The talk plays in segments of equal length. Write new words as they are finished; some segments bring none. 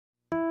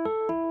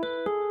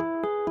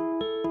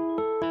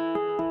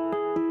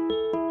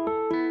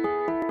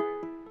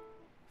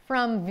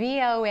From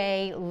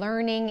VOA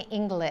Learning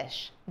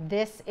English,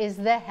 this is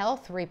the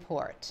Health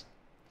Report.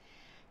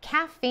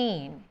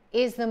 Caffeine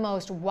is the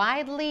most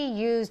widely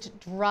used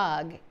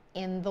drug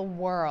in the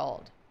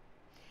world.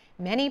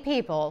 Many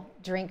people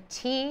drink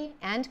tea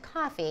and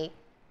coffee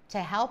to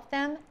help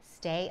them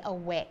stay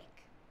awake.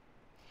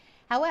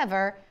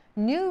 However,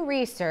 new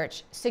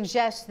research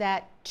suggests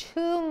that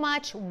too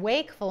much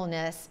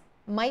wakefulness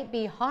might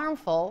be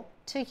harmful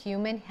to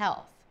human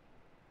health.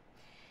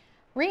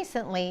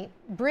 Recently,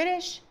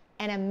 British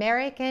and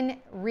American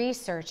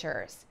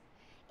researchers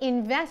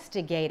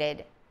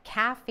investigated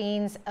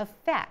caffeine's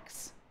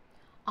effects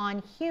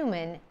on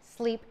human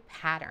sleep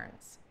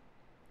patterns.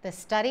 The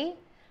study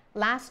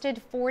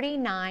lasted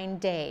 49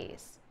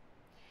 days.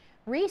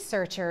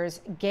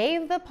 Researchers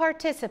gave the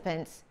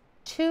participants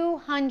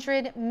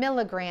 200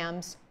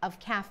 milligrams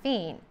of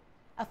caffeine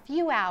a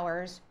few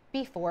hours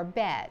before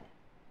bed.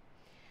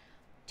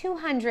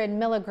 200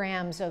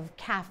 milligrams of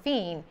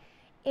caffeine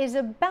is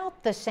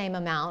about the same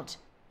amount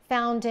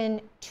found in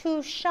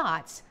 2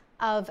 shots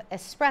of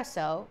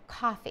espresso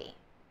coffee.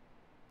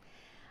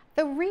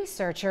 The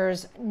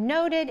researchers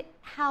noted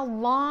how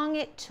long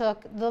it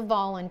took the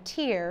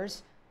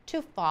volunteers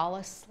to fall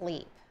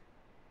asleep.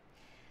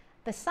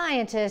 The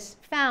scientists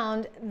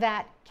found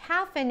that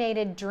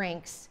caffeinated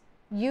drinks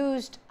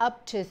used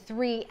up to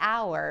 3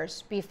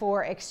 hours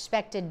before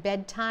expected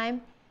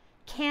bedtime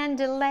can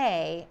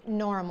delay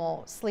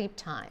normal sleep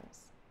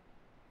times.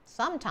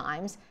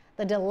 Sometimes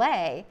the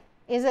delay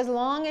is as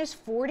long as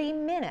 40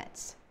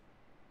 minutes.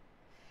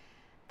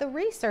 The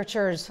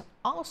researchers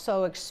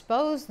also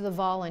exposed the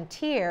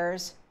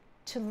volunteers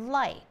to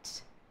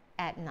light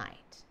at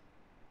night.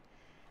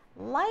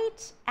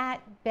 Light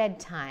at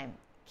bedtime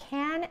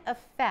can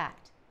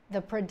affect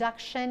the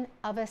production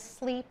of a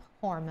sleep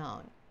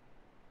hormone.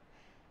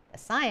 The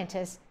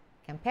scientists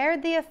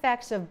compared the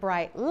effects of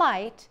bright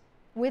light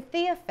with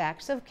the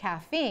effects of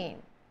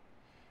caffeine.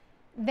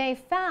 They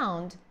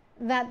found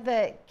that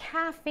the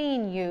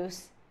caffeine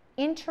use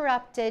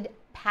interrupted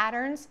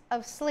patterns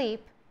of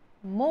sleep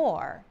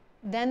more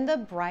than the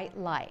bright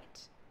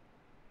light.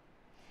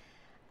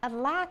 A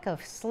lack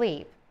of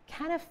sleep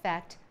can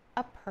affect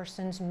a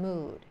person's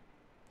mood.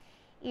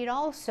 It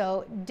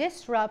also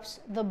disrupts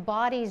the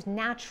body's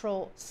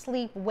natural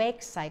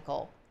sleep-wake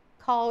cycle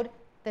called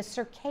the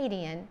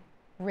circadian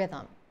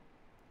rhythm.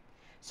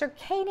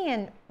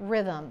 Circadian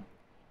rhythm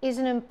is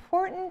an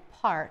important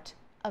part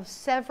of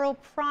several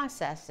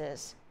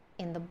processes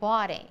in the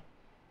body,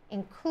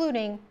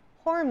 including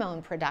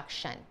hormone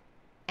production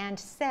and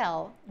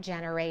cell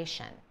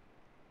generation.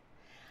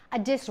 A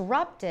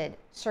disrupted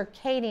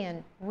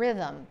circadian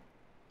rhythm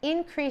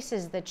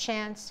increases the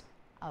chance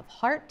of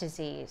heart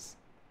disease,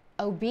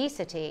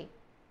 obesity,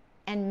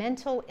 and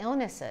mental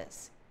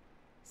illnesses,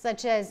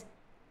 such as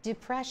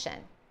depression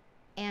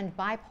and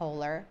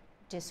bipolar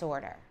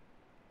disorder.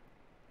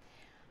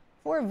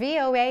 For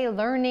VOA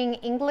Learning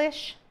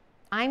English,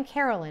 I'm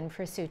Carolyn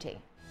Prasuti.